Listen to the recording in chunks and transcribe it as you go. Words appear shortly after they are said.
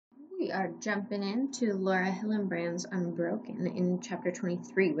We are jumping into Laura Hillenbrand's Unbroken in chapter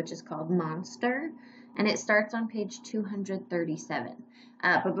 23, which is called Monster, and it starts on page 237.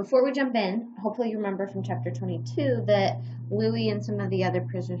 But before we jump in, hopefully you remember from chapter 22 that Louis and some of the other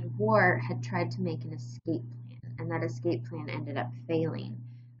prisoners of war had tried to make an escape plan, and that escape plan ended up failing.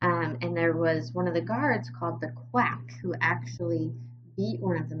 And there was one of the guards called the Quack who actually beat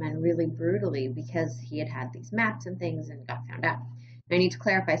one of the men really brutally because he had these maps and things and got found out. I need to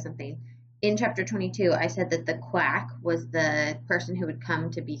clarify something. In chapter 22, I said that the Quack was the person who would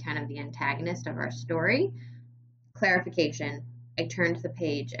come to be kind of the antagonist of our story. Clarification, I turned the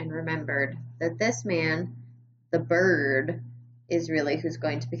page and remembered that this man, the bird, is really who's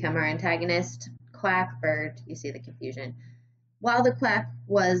going to become our antagonist. Quack, bird, you see the confusion. While the Quack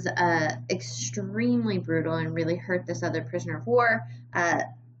was extremely brutal and really hurt this other prisoner of war,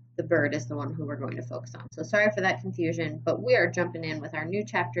 the bird is the one who we're going to focus on. So sorry for that confusion, but we are jumping in with our new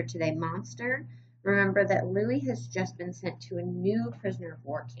chapter today, Monster. Remember that Louis has just been sent to a new prisoner of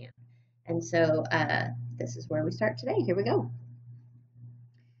war camp. And so this is where we start today. Here we go.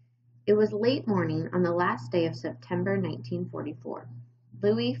 It was late morning on the last day of September 1944.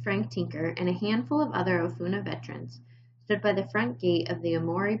 Louis, Frank Tinker, and a handful of other Ofuna veterans stood by the front gate of the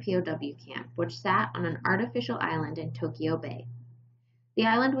Omori POW camp, which sat on an artificial island in Tokyo Bay. The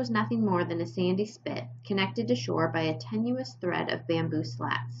island was nothing more than a sandy spit, connected to shore by a tenuous thread of bamboo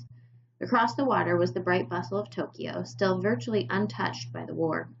slats. Across the water was the bright bustle of Tokyo, still virtually untouched by the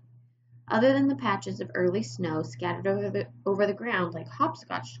war. Other than the patches of early snow scattered over the ground like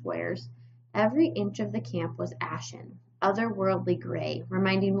hopscotch squares, every inch of the camp was ashen, otherworldly gray,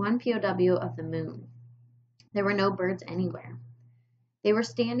 reminding one POW of the moon. There were no birds anywhere. They were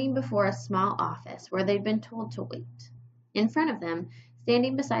standing before a small office where they'd been told to wait. In front of them,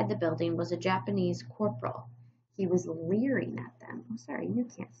 standing beside the building, was a Japanese corporal. He was leering at them. Oh, sorry, you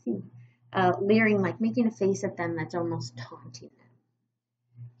can't see. Leering, like making a face at them that's almost taunting them.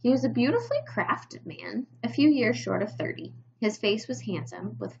 He was a beautifully crafted man, a few years short of 30. His face was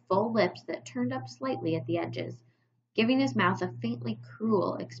handsome, with full lips that turned up slightly at the edges, giving his mouth a faintly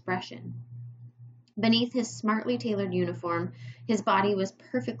cruel expression. Beneath his smartly tailored uniform, his body was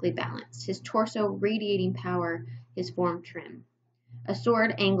perfectly balanced, his torso radiating power, his form trim. A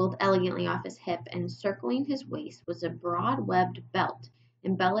sword angled elegantly off his hip, and circling his waist was a broad-webbed belt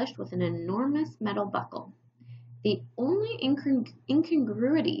embellished with an enormous metal buckle. The only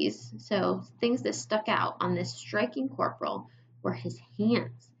incongruities, so things that stuck out on this striking corporal, were his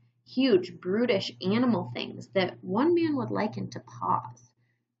hands, huge, brutish animal things that one man would liken to paws.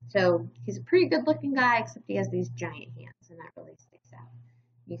 So he's a pretty good-looking guy, except he has these giant hands, and that really sticks out.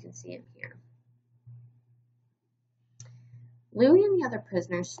 You can see him here. Louis and the other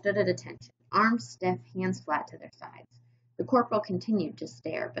prisoners stood at attention, arms stiff, hands flat to their sides. The corporal continued to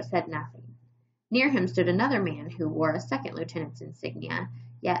stare, but said nothing. Near him stood another man who wore a second lieutenant's insignia,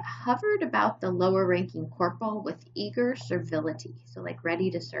 yet hovered about the lower-ranking corporal with eager servility, so like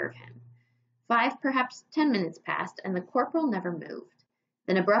ready to serve him. 5, perhaps 10 minutes passed, and the corporal never moved.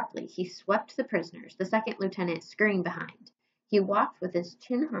 Then abruptly he swept the prisoners, the second lieutenant scurrying behind. He walked with his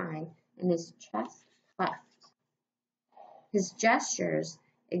chin high and his chest puffed. His gestures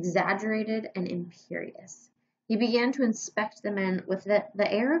exaggerated and imperious. He began to inspect the men with the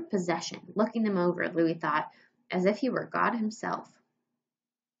air of possession, looking them over, Louis thought, as if he were God himself.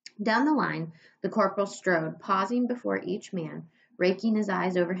 Down the line, the corporal strode, pausing before each man, raking his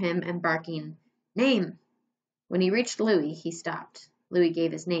eyes over him and barking, "Name!" When he reached Louis, he stopped. Louis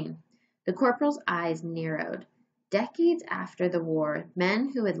gave his name. The corporal's eyes narrowed. Decades after the war,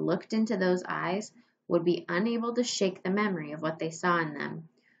 men who had looked into those eyes would be unable to shake the memory of what they saw in them.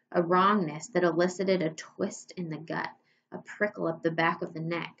 A wrongness that elicited a twist in the gut, a prickle up the back of the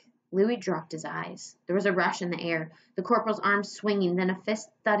neck. Louis dropped his eyes. There was a rush in the air, the corporal's arms swinging, then a fist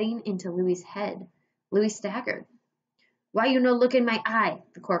thudding into Louis's head. Louis staggered. "Why you no look in my eye?"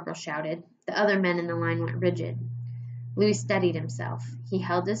 the corporal shouted. The other men in the line went rigid. Louis steadied himself. He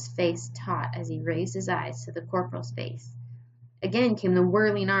held his face taut as he raised his eyes to the corporal's face. Again came the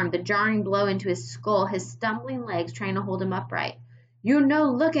whirling arm, the jarring blow into his skull, his stumbling legs trying to hold him upright. "You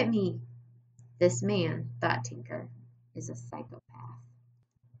no look at me!" This man, thought Tinker, is a psychopath.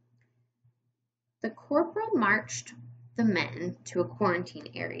 The corporal marched the men to a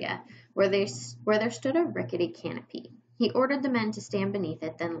quarantine area where there stood a rickety canopy. He ordered the men to stand beneath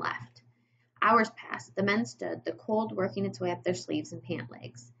it, then left. Hours passed. The men stood, the cold working its way up their sleeves and pant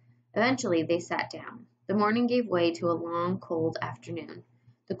legs. Eventually they sat down. The morning gave way to a long, cold afternoon.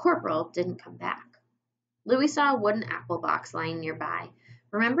 The corporal didn't come back. Louis saw a wooden apple box lying nearby.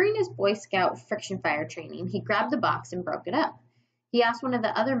 Remembering his Boy Scout friction fire training, he grabbed the box and broke it up. He asked one of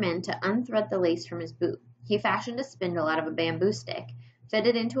the other men to unthread the lace from his boot. He fashioned a spindle out of a bamboo stick, fit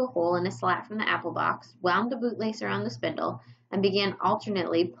it into a hole in a slat from the apple box, wound the bootlace around the spindle, and began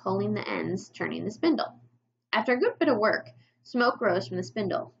alternately pulling the ends, turning the spindle. After a good bit of work, smoke rose from the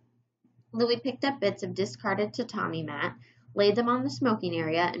spindle. Louis picked up bits of discarded tatami mat, laid them on the smoking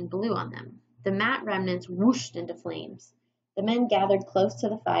area, and blew on them. The mat remnants whooshed into flames. The men gathered close to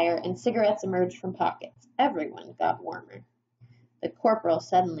the fire, and cigarettes emerged from pockets. Everyone got warmer. The corporal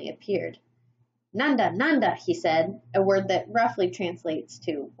suddenly appeared. Nanda, Nanda, he said, a word that roughly translates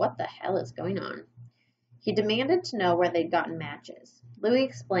to, what the hell is going on? He demanded to know where they'd gotten matches. Louis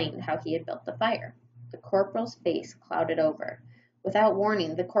explained how he had built the fire. The corporal's face clouded over. Without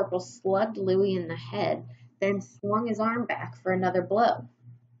warning, the corporal slugged Louis in the head, then swung his arm back for another blow.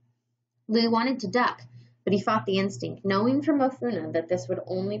 Louis wanted to duck, but he fought the instinct, knowing from Ofuna that this would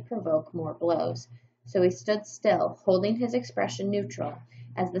only provoke more blows. So he stood still, holding his expression neutral,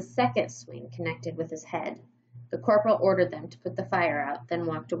 as the second swing connected with his head. The corporal ordered them to put the fire out, then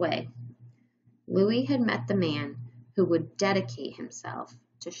walked away. Louis had met the man who would dedicate himself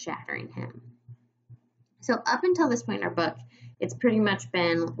to shattering him. So up until this point in our book, it's pretty much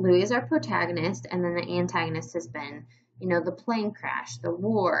been Louis is our protagonist, and then the antagonist has been, the plane crash, the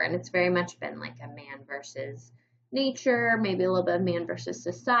war, and it's very much been like a man versus nature, maybe a little bit of man versus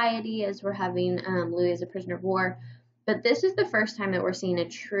society as we're having Louis as a prisoner of war. But this is the first time that we're seeing a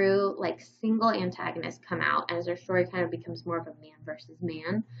true, single antagonist come out as our story kind of becomes more of a man versus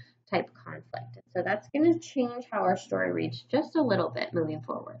man type conflict. And so that's going to change how our story reads just a little bit moving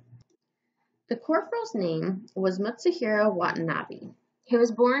forward. The corporal's name was Mutsuhiro Watanabe. He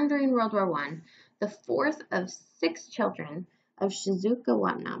was born during World War I, the fourth of 6 children of Shizuka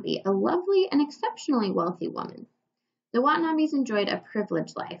Watanabe, a lovely and exceptionally wealthy woman. The Watanabes enjoyed a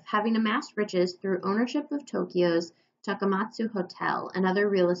privileged life, having amassed riches through ownership of Tokyo's Takamatsu Hotel and other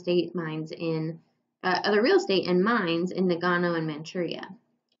real estate and mines in Nagano and Manchuria.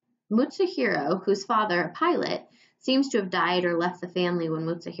 Mutsuhiro, whose father, a pilot, seems to have died or left the family when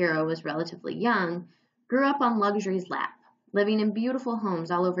Mutsuhiro was relatively young, grew up on luxury's lap, living in beautiful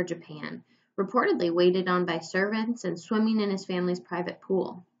homes all over Japan, reportedly waited on by servants and swimming in his family's private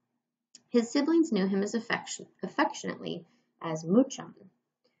pool. His siblings knew him as affectionately as Muchan.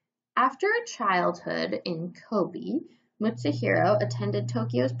 After a childhood in Kobe, Mutsuhiro attended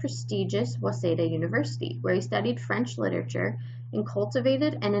Tokyo's prestigious Waseda University, where he studied French literature and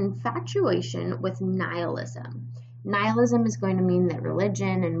cultivated an infatuation with nihilism. Nihilism is going to mean that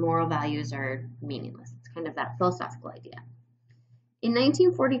religion and moral values are meaningless. It's kind of that philosophical idea. In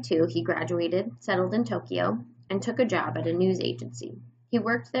 1942, he graduated, settled in Tokyo, and took a job at a news agency. He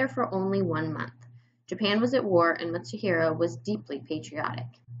worked there for only 1 month. Japan was at war, and Mutsuhiro was deeply patriotic.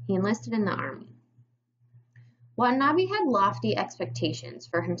 He enlisted in the army. Watanabe had lofty expectations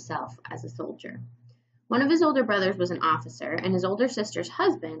for himself as a soldier. One of his older brothers was an officer, and his older sister's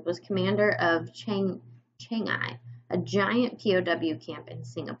husband was commander of Chiang-Ai, a giant POW camp in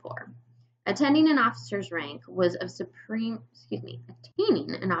Singapore. Attaining an officer's rank was of supreme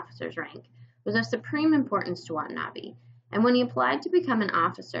importance to Watanabe, and when he applied to become an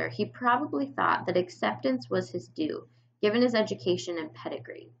officer, he probably thought that acceptance was his due, given his education and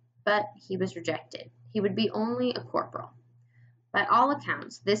pedigree. But he was rejected. He would be only a corporal. By all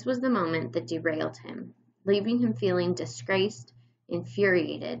accounts, this was the moment that derailed him, leaving him feeling disgraced,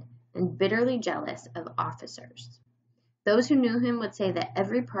 infuriated, and bitterly jealous of officers. Those who knew him would say that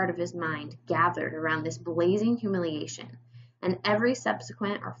every part of his mind gathered around this blazing humiliation, and every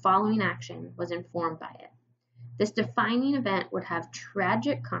subsequent or following action was informed by it. This defining event would have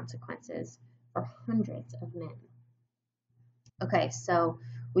tragic consequences for hundreds of men. Okay, so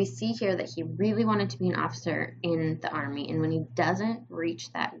we see here that he really wanted to be an officer in the army, and when he doesn't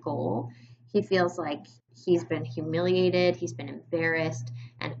reach that goal, he feels like he's been humiliated, he's been embarrassed,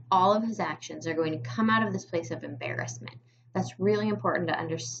 and all of his actions are going to come out of this place of embarrassment. That's really important to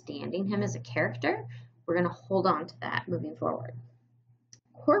understanding him as a character. We're going to hold on to that moving forward.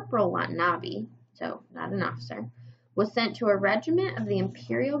 Corporal Watanabe, so not an officer, was sent to a regiment of the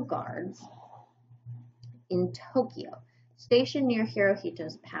Imperial Guards in Tokyo, stationed near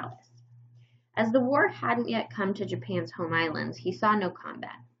Hirohito's palace. As the war hadn't yet come to Japan's home islands, he saw no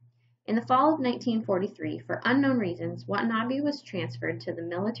combat. In the fall of 1943, for unknown reasons, Watanabe was transferred to the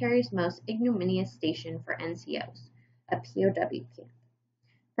military's most ignominious station for NCOs, a POW camp.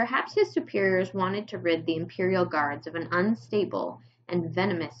 Perhaps his superiors wanted to rid the Imperial Guards of an unstable and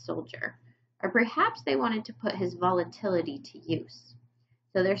venomous soldier, or perhaps they wanted to put his volatility to use.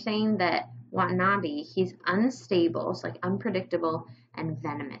 So they're saying that Watanabe, he's unstable, so unpredictable, and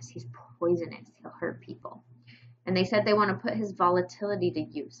venomous. He's poisonous. He'll hurt people. And they said they want to put his volatility to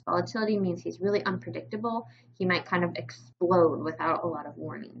use. Volatility means he's really unpredictable. He might kind of explode without a lot of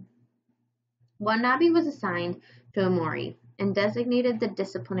warning. Watanabe was assigned to Omori and designated the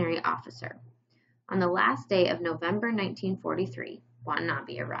disciplinary officer. On the last day of November 1943,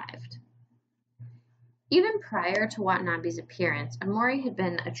 Watanabe arrived. Even prior to Watanabe's appearance, Omori had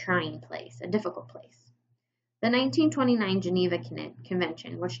been a trying place, a difficult place. The 1929 Geneva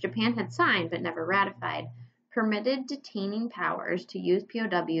Convention, which Japan had signed but never ratified, permitted detaining powers to use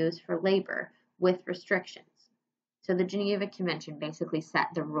POWs for labor with restrictions. So the Geneva Convention basically set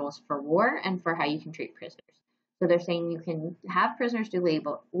the rules for war and for how you can treat prisoners. So they're saying you can have prisoners do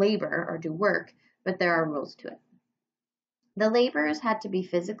labor or do work, but there are rules to it. The laborers had to be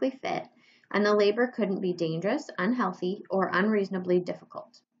physically fit, and the labor couldn't be dangerous, unhealthy, or unreasonably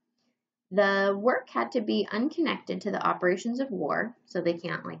difficult. The work had to be unconnected to the operations of war, so they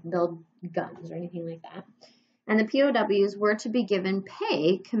can't build guns or anything like that. And the POWs were to be given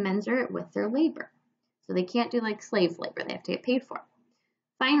pay commensurate with their labor. So they can't do slave labor, they have to get paid for it.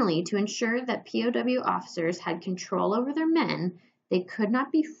 Finally, to ensure that POW officers had control over their men, they could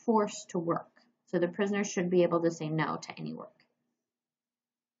not be forced to work. So the prisoners should be able to say no to any work.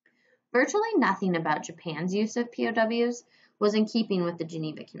 Virtually nothing about Japan's use of POWs was in keeping with the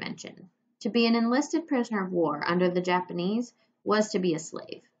Geneva Convention. To be an enlisted prisoner of war under the Japanese was to be a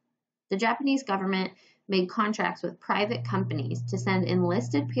slave. The Japanese government made contracts with private companies to send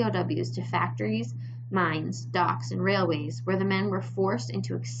enlisted POWs to factories, mines, docks, and railways where the men were forced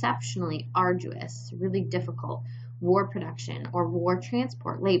into exceptionally arduous, really difficult war production or war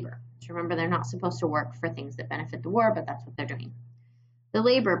transport labor. So remember, they're not supposed to work for things that benefit the war, but that's what they're doing. The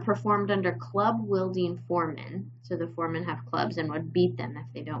labor, performed under club-wielding foremen, so the foremen have clubs and would beat them if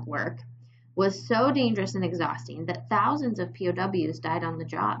they don't work, was so dangerous and exhausting that thousands of POWs died on the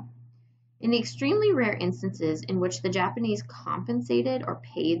job. In the extremely rare instances in which the Japanese compensated or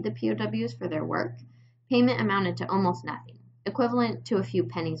paid the POWs for their work, payment amounted to almost nothing, equivalent to a few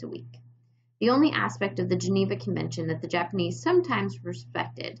pennies a week. The only aspect of the Geneva Convention that the Japanese sometimes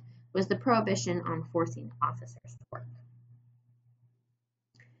respected was the prohibition on forcing officers to work.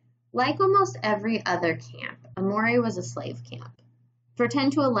 Like almost every other camp, Omori was a slave camp. For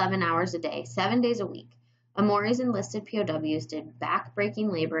 10 to 11 hours a day, 7 days a week, Omori's enlisted POWs did back-breaking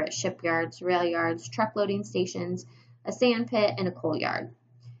labor at shipyards, rail yards, truck loading stations, a sand pit, and a coal yard.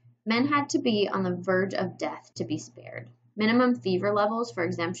 Men had to be on the verge of death to be spared. Minimum fever levels for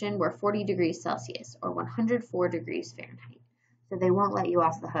exemption were 40 degrees Celsius, or 104 degrees Fahrenheit. So they won't let you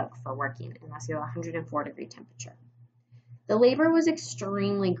off the hook for working unless you have a 104-degree temperature. The labor was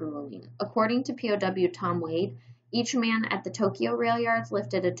extremely grueling. According to POW Tom Wade, each man at the Tokyo rail yards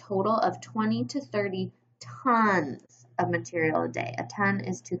lifted a total of 20 to 30 tons of material a day. A ton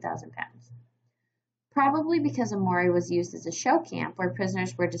is 2,000 pounds. Probably because Omori was used as a show camp where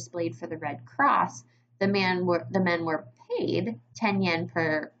prisoners were displayed for the Red Cross, the men were paid 10 yen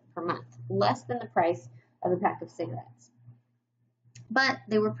per month, less than the price of a pack of cigarettes. But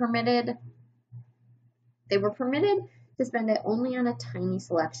they were permitted to spend it only on a tiny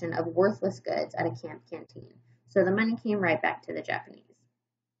selection of worthless goods at a camp canteen, so the money came right back to the Japanese.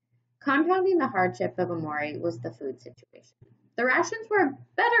 Compounding the hardship of Omori was the food situation. The rations were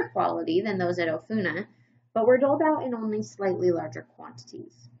of better quality than those at Ofuna, but were doled out in only slightly larger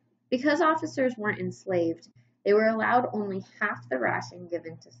quantities. Because officers weren't enslaved, they were allowed only half the ration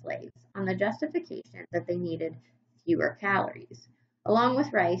given to slaves, on the justification that they needed fewer calories. Along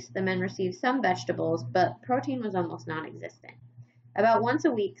with rice, the men received some vegetables, but protein was almost non-existent. About once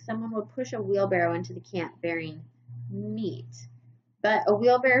a week, someone would push a wheelbarrow into the camp bearing meat, but a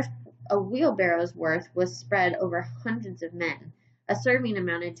wheelbarrow's worth was spread over hundreds of men. A serving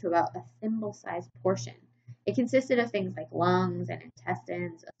amounted to about a thimble-sized portion. It consisted of things like lungs and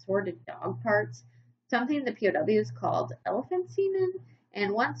intestines, assorted dog parts, something the POWs called elephant semen,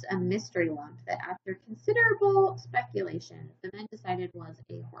 and once a mystery lump that after considerable speculation, the men decided was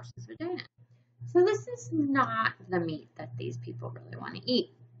a horse's vagina. So this is not the meat that these people really want to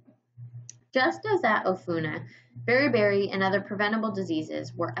eat. Just as at Ofuna, beriberi and other preventable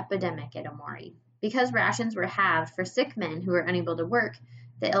diseases were epidemic at Omori. Because rations were halved for sick men who were unable to work,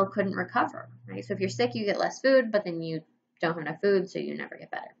 the ill couldn't recover. Right? So if you're sick, you get less food, but then you don't have enough food, so you never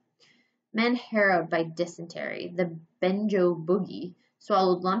get better. Men harrowed by dysentery, the benjo boogie,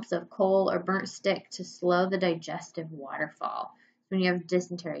 swallowed lumps of coal or burnt stick to slow the digestive waterfall. When you have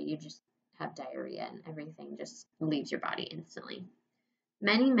dysentery, you just have diarrhea and everything just leaves your body instantly.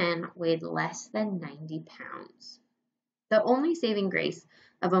 Many men weighed less than 90 pounds. The only saving grace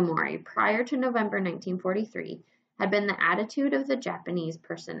of Omori prior to November 1943 had been the attitude of the Japanese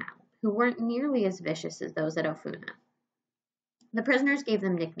personnel, who weren't nearly as vicious as those at Ofuna. The prisoners gave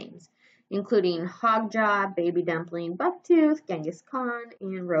them nicknames, including Hogjaw, Baby Dumpling, Bucktooth, Genghis Khan,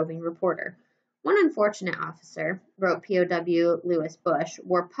 and Roving Reporter. One unfortunate officer, wrote POW Lewis Bush,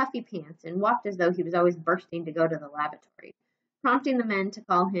 wore puffy pants and walked as though he was always bursting to go to the lavatory, prompting the men to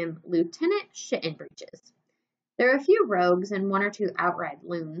call him Lieutenant Shit-in-Breeches. There were a few rogues and one or two outright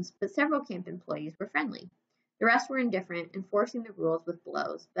loons, but several camp employees were friendly. The rest were indifferent, enforcing the rules with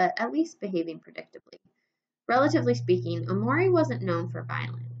blows, but at least behaving predictably. Relatively speaking, Omori wasn't known for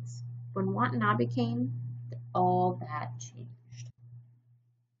violence. When Watanabe came, all that changed.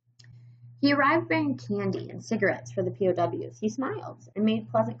 He arrived bearing candy and cigarettes for the POWs. He smiled and made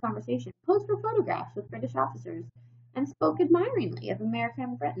pleasant conversation, posed for photographs with British officers, and spoke admiringly of America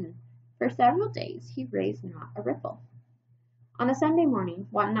and Britain. For several days, he raised not a ripple. On a Sunday morning,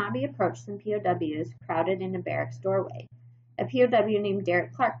 Watanabe approached some POWs crowded in a barracks doorway. A POW named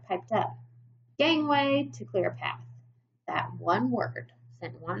Derek Clark piped up, "Gangway to clear a path." That one word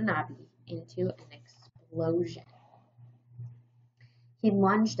sent Watanabe into an explosion. He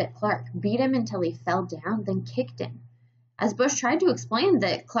lunged at Clark, beat him until he fell down, then kicked him. As Bush tried to explain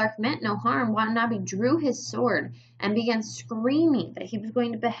that Clark meant no harm, Watanabe drew his sword and began screaming that he was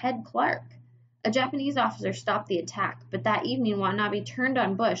going to behead Clark. A Japanese officer stopped the attack, but that evening Watanabe turned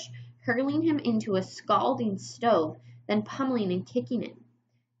on Bush, hurling him into a scalding stove, then pummeling and kicking him.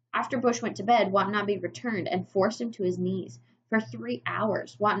 After Bush went to bed, Watanabe returned and forced him to his knees. For 3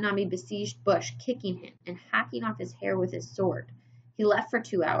 hours, Watanabe besieged Bush, kicking him and hacking off his hair with his sword. He left for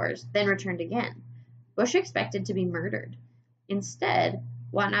 2 hours, then returned again. Bush expected to be murdered. Instead,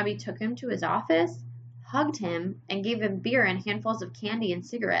 Watanabe took him to his office, hugged him, and gave him beer and handfuls of candy and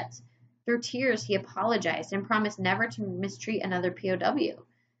cigarettes. Through tears, he apologized and promised never to mistreat another POW.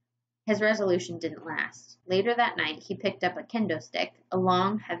 His resolution didn't last. Later that night, he picked up a kendo stick, a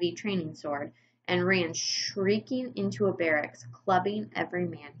long, heavy training sword, and ran shrieking into a barracks, clubbing every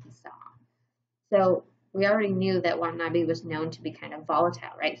man he saw. So we already knew that Watanabe was known to be kind of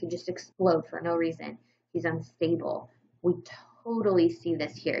volatile, right? He'd just explode for no reason. He's unstable. We totally see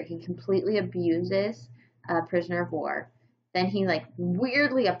this here. He completely abuses a prisoner of war. Then he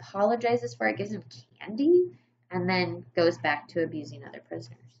weirdly apologizes for it, gives him candy, and then goes back to abusing other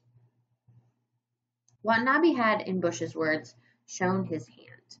prisoners. Watanabe had, in Bush's words, shown his hand.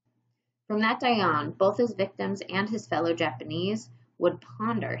 From that day on, both his victims and his fellow Japanese would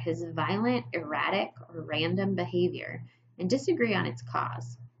ponder his violent, erratic, or random behavior and disagree on its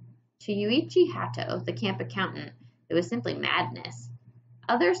cause. To Yuichi Hato, the camp accountant, it was simply madness.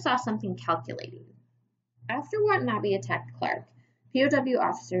 Others saw something calculating. After Watanabe attacked Clark, POW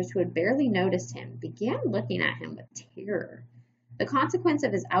officers who had barely noticed him began looking at him with terror. The consequence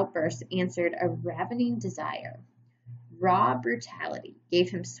of his outburst answered a ravening desire. Raw brutality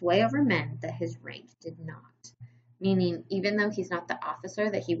gave him sway over men that his rank did not. Meaning, even though he's not the officer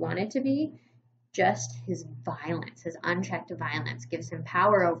that he wanted to be, just his violence, his unchecked violence, gives him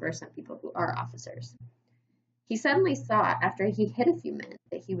power over some people who are officers. He suddenly saw, after he hit a few men,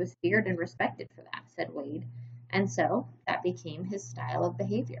 that he was feared and respected for that, said Wade, and so that became his style of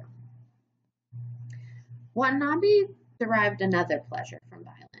behavior. Watanabe derived another pleasure from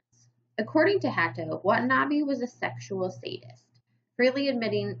violence. According to Hato, Watanabe was a sexual sadist, freely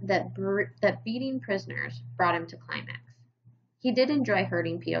admitting that beating prisoners brought him to climax. He did enjoy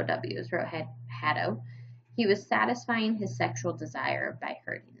hurting POWs, wrote Hato. He was satisfying his sexual desire by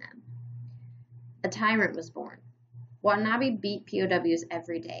hurting them. A tyrant was born. Watanabe beat POWs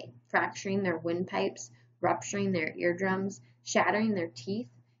every day, fracturing their windpipes, rupturing their eardrums, shattering their teeth,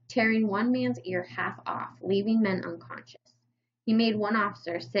 tearing one man's ear half off, leaving men unconscious. He made one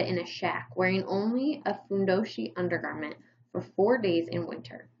officer sit in a shack wearing only a fundoshi undergarment for 4 days in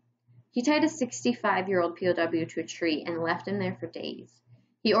winter. He tied a 65-year-old POW to a tree and left him there for days.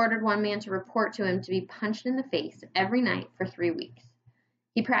 He ordered one man to report to him to be punched in the face every night for 3 weeks.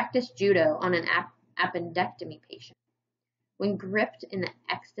 He practiced judo on an appendectomy patient. When gripped in the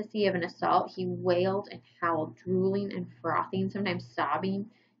ecstasy of an assault, he wailed and howled, drooling and frothing, sometimes sobbing,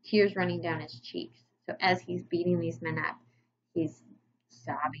 tears running down his cheeks. So as he's beating these men up, he's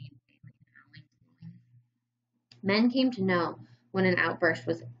sobbing, howling. Men came to know when an outburst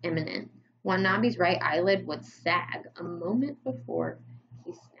was imminent. Watanabe's right eyelid would sag a moment before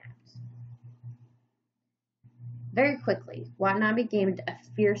he snapped. Very quickly, Watanabe gained a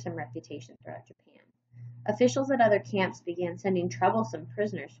fearsome reputation throughout Japan. Officials at other camps began sending troublesome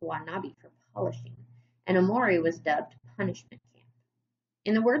prisoners to Watanabe for polishing, and Omori was dubbed Punishment Camp.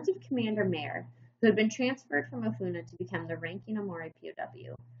 In the words of Commander Mayer, who had been transferred from Ofuna to become the ranking Omori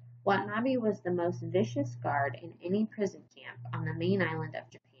POW, Watanabe was the most vicious guard in any prison camp on the main island of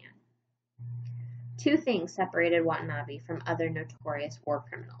Japan. Two things separated Watanabe from other notorious war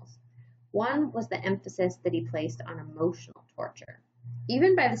criminals. One was the emphasis that he placed on emotional torture.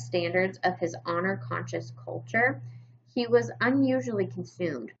 Even by the standards of his honor-conscious culture, he was unusually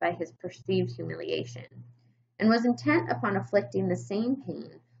consumed by his perceived humiliation, and was intent upon inflicting the same pain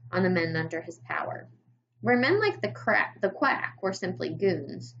on the men under his power. Where men like the quack were simply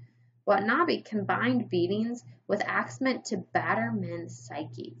goons, Watanabe combined beatings with acts meant to batter men's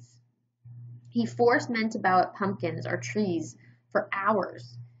psyches. He forced men to bow at pumpkins or trees for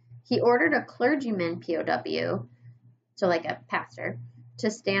hours. He ordered a clergyman POW, so like a pastor, to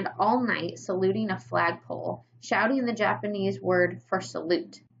stand all night saluting a flagpole, shouting the Japanese word for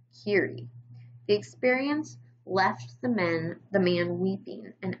salute, kiri. The experience left the man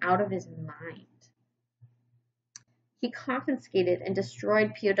weeping and out of his mind. He confiscated and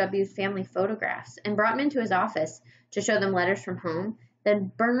destroyed POW's family photographs and brought men to his office to show them letters from home,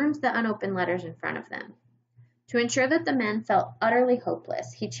 then burned the unopened letters in front of them. To ensure that the men felt utterly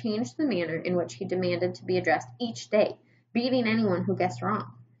hopeless, he changed the manner in which he demanded to be addressed each day, beating anyone who guessed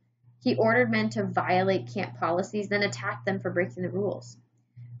wrong. He ordered men to violate camp policies, then attack them for breaking the rules.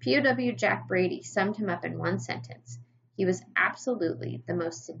 POW Jack Brady summed him up in one sentence: he was absolutely the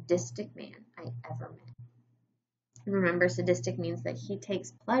most sadistic man I ever met. And remember, sadistic means that he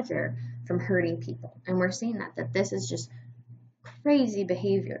takes pleasure from hurting people. And we're seeing that this is just crazy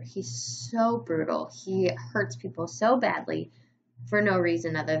behavior. He's so brutal. He hurts people so badly for no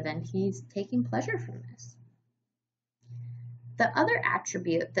reason other than he's taking pleasure from this. The other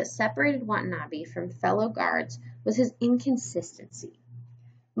attribute that separated Watanabe from fellow guards was his inconsistency.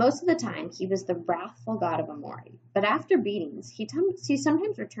 Most of the time, he was the wrathful god of Amori, but after beatings, he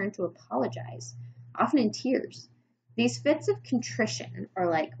sometimes returned to apologize, often in tears. These fits of contrition, or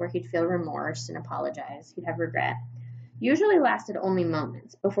like where he'd feel remorse and apologize, he'd have regret, usually lasted only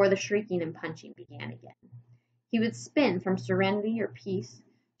moments before the shrieking and punching began again. He would spin from serenity or peace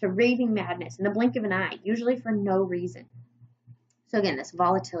to raving madness in the blink of an eye, usually for no reason. So again, this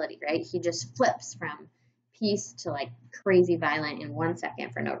volatility, right? He just flips from peace to like crazy violent in 1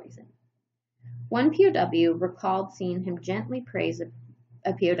 second for no reason. One POW recalled seeing him gently praise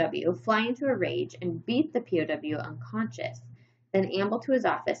a POW, fly into a rage and beat the POW unconscious, then amble to his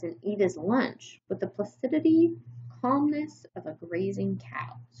office and eat his lunch with the placidity, calmness of a grazing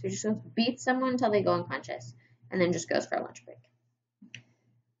cow. So he just goes beat someone until they go unconscious and then just goes for a lunch break.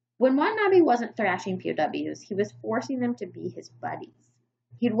 When Watanabe wasn't thrashing POWs, he was forcing them to be his buddies.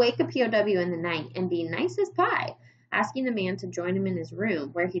 He'd wake a POW in the night and be nice as pie, asking the man to join him in his room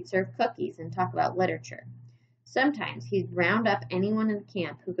where he'd serve cookies and talk about literature. Sometimes he'd round up anyone in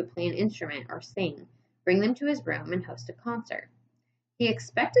camp who could play an instrument or sing, bring them to his room, and host a concert. He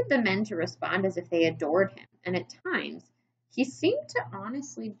expected the men to respond as if they adored him, and at times, he seemed to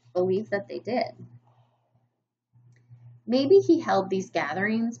honestly believe that they did. Maybe he held these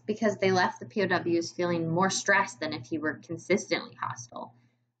gatherings because they left the POWs feeling more stressed than if he were consistently hostile.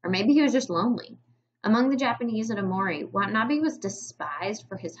 Or maybe he was just lonely. Among the Japanese at Amori, Watanabe was despised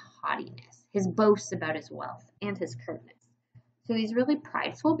for his haughtiness, his boasts about his wealth, and his curtness. So he's really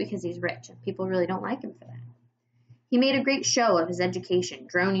prideful because he's rich, and people really don't like him for that. He made a great show of his education,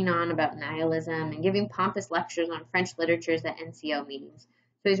 droning on about nihilism and giving pompous lectures on French literatures at NCO meetings.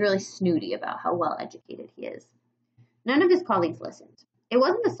 So he's really snooty about how well educated he is. None of his colleagues listened. It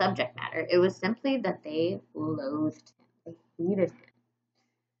wasn't the subject matter. It was simply that they loathed him. They hated him.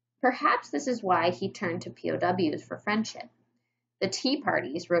 Perhaps this is why he turned to POWs for friendship. The tea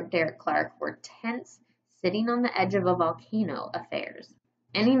parties, wrote Derek Clark, were tense, sitting on the edge of a volcano affairs.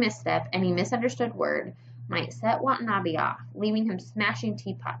 Any misstep, any misunderstood word might set Watanabe off, leaving him smashing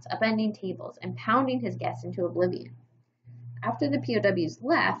teapots, upending tables, and pounding his guests into oblivion. After the POWs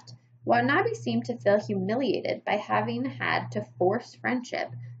left, Watanabe seemed to feel humiliated by having had to force friendship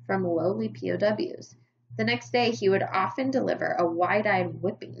from lowly POWs. The next day, he would often deliver a wide-eyed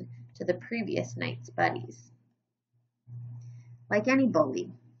whipping to the previous night's buddies. Like any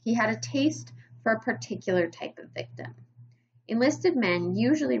bully, he had a taste for a particular type of victim. Enlisted men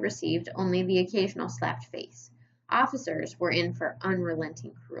usually received only the occasional slapped face. Officers were in for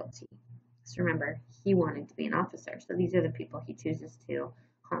unrelenting cruelty. So remember, he wanted to be an officer, so these are the people he chooses to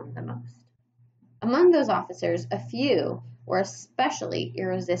harm the most. Among those officers, a few were especially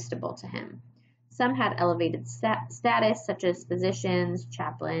irresistible to him. Some had elevated status, such as physicians,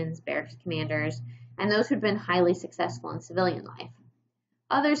 chaplains, barracks commanders, and those who'd been highly successful in civilian life.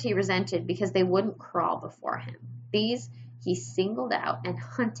 Others he resented because they wouldn't crawl before him. These he singled out and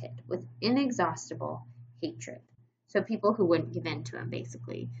hunted with inexhaustible hatred. So people who wouldn't give in to him,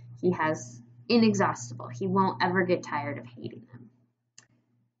 basically. He has inexhaustible. He won't ever get tired of hating them.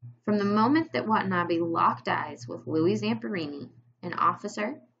 From the moment that Watanabe locked eyes with Louis Zamperini, an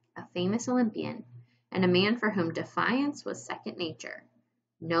officer, a famous Olympian, and a man for whom defiance was second nature,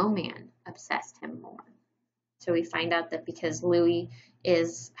 no man obsessed him more. So we find out that because Louis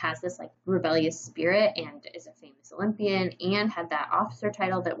has this like rebellious spirit and is a famous Olympian and had that officer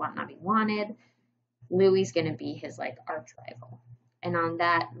title that Watanabe wanted, Louis is going to be his like arch rival. And on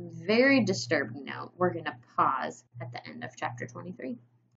that very disturbing note, we're going to pause at the end of chapter 23.